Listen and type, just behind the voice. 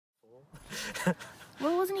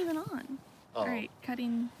Well, it wasn't even on. Oh. Alright,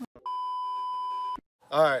 cutting.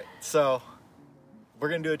 Alright, so we're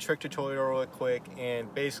going to do a trick tutorial real quick,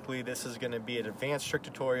 and basically this is going to be an advanced trick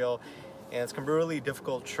tutorial, and it's going to be a really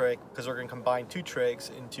difficult trick because we're going to combine two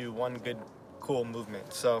tricks into one good, cool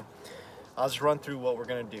movement. So I'll just run through what we're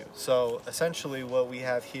going to do. So essentially what we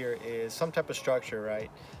have here is some type of structure, right?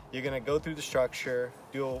 You're going to go through the structure,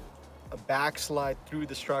 do a backslide through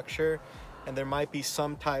the structure, and there might be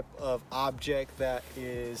some type of object that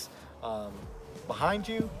is behind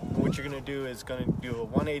you. What you're going to do is going to do a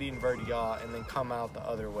 180 inverted yaw and then come out the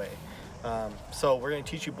other way. So we're going to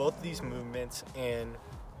teach you both of these movements and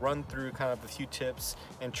run through kind of a few tips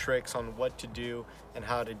and tricks on what to do and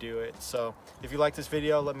how to do it. So if you like this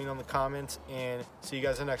video, let me know in the comments, and see you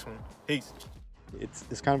guys in the next one. Peace.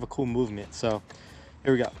 It's kind of a cool movement, so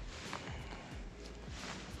here we go.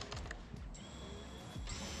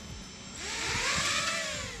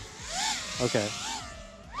 Okay,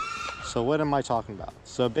 so what am I talking about?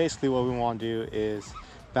 So basically what we want to do is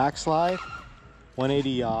backslide, 180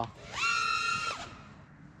 yaw,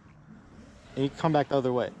 and you can come back the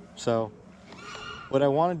other way. So what I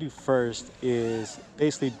want to do first is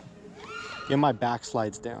basically get my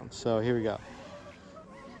backslides down. So here we go.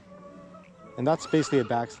 And that's basically a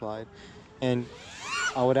backslide. And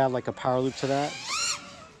I would add like a power loop to that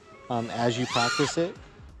as you practice it.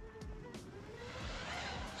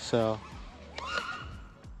 So,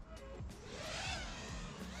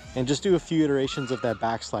 and just do a few iterations of that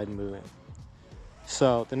backslide movement.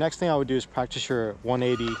 So the next thing I would do is practice your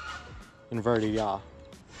 180 inverted yaw.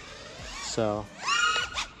 So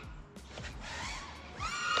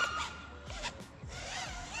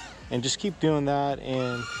and just keep doing that,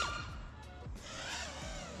 and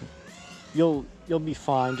you'll be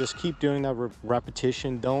fine. Just keep doing that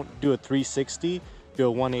repetition. Don't do a 360, do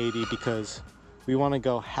a 180, because we want to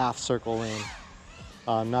go half circle in,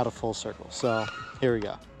 not a full circle. So here we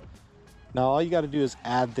go. Now all you got to do is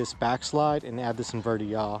add this backslide and add this inverted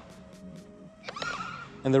yaw.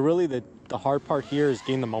 And the hard part here is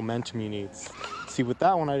getting the momentum you need. See, with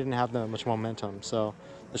that one I didn't have that much momentum, so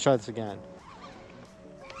let's try this again.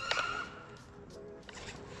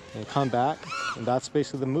 And come back, and that's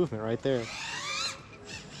basically the movement right there.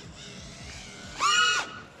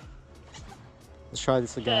 Let's try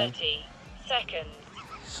this again. 30 seconds.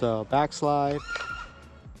 So backslide.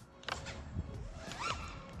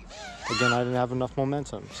 Again, I didn't have enough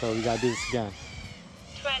momentum, so we gotta do this again.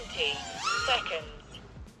 20 seconds.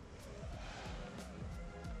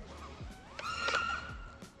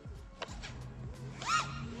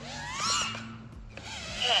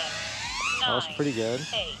 10, That was pretty good.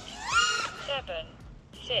 8, 7,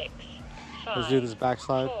 6, 5, Let's do this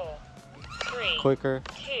backslide 4, 3, quicker.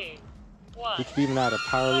 2, 1. You can even add a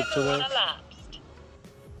power loop to this.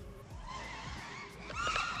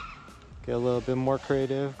 Get a little bit more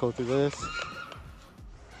creative, go through this.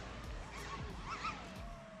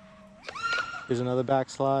 Here's another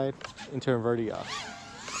backslide into inverted yaw.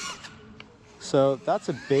 So that's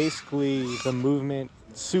basically the movement.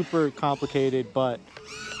 Super complicated, but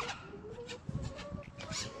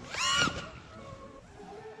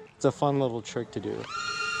it's a fun little trick to do.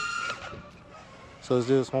 So let's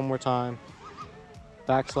do this one more time.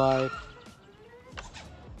 Backslide,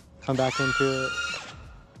 come back into it.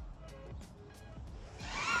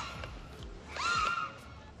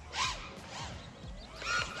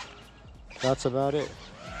 That's about it.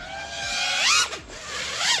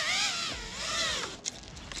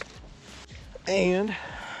 And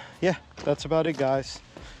yeah, that's about it, guys.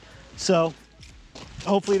 So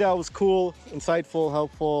hopefully that was cool, insightful,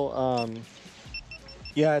 helpful.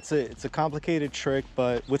 Yeah, it's a complicated trick,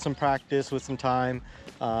 but with some practice, with some time,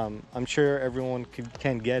 I'm sure everyone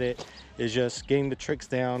can get it. It's just getting the tricks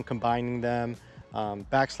down, combining them.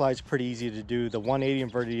 Backslide's pretty easy to do. The 180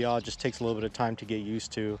 inverted yaw just takes a little bit of time to get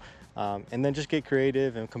used to. And then just get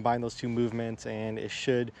creative and combine those two movements, and it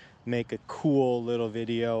should make a cool little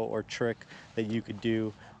video or trick that you could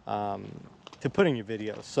do to put in your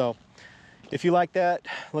videos. So if you like that,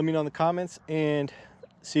 let me know in the comments, and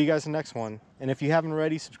see you guys in the next one. And if you haven't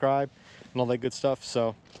already, subscribe and all that good stuff.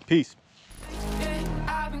 So peace.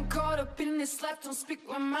 I've been caught up in this life, don't speak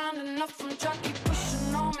my mind enough. I'm trying to keep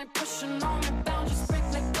pushing on me, boundaries.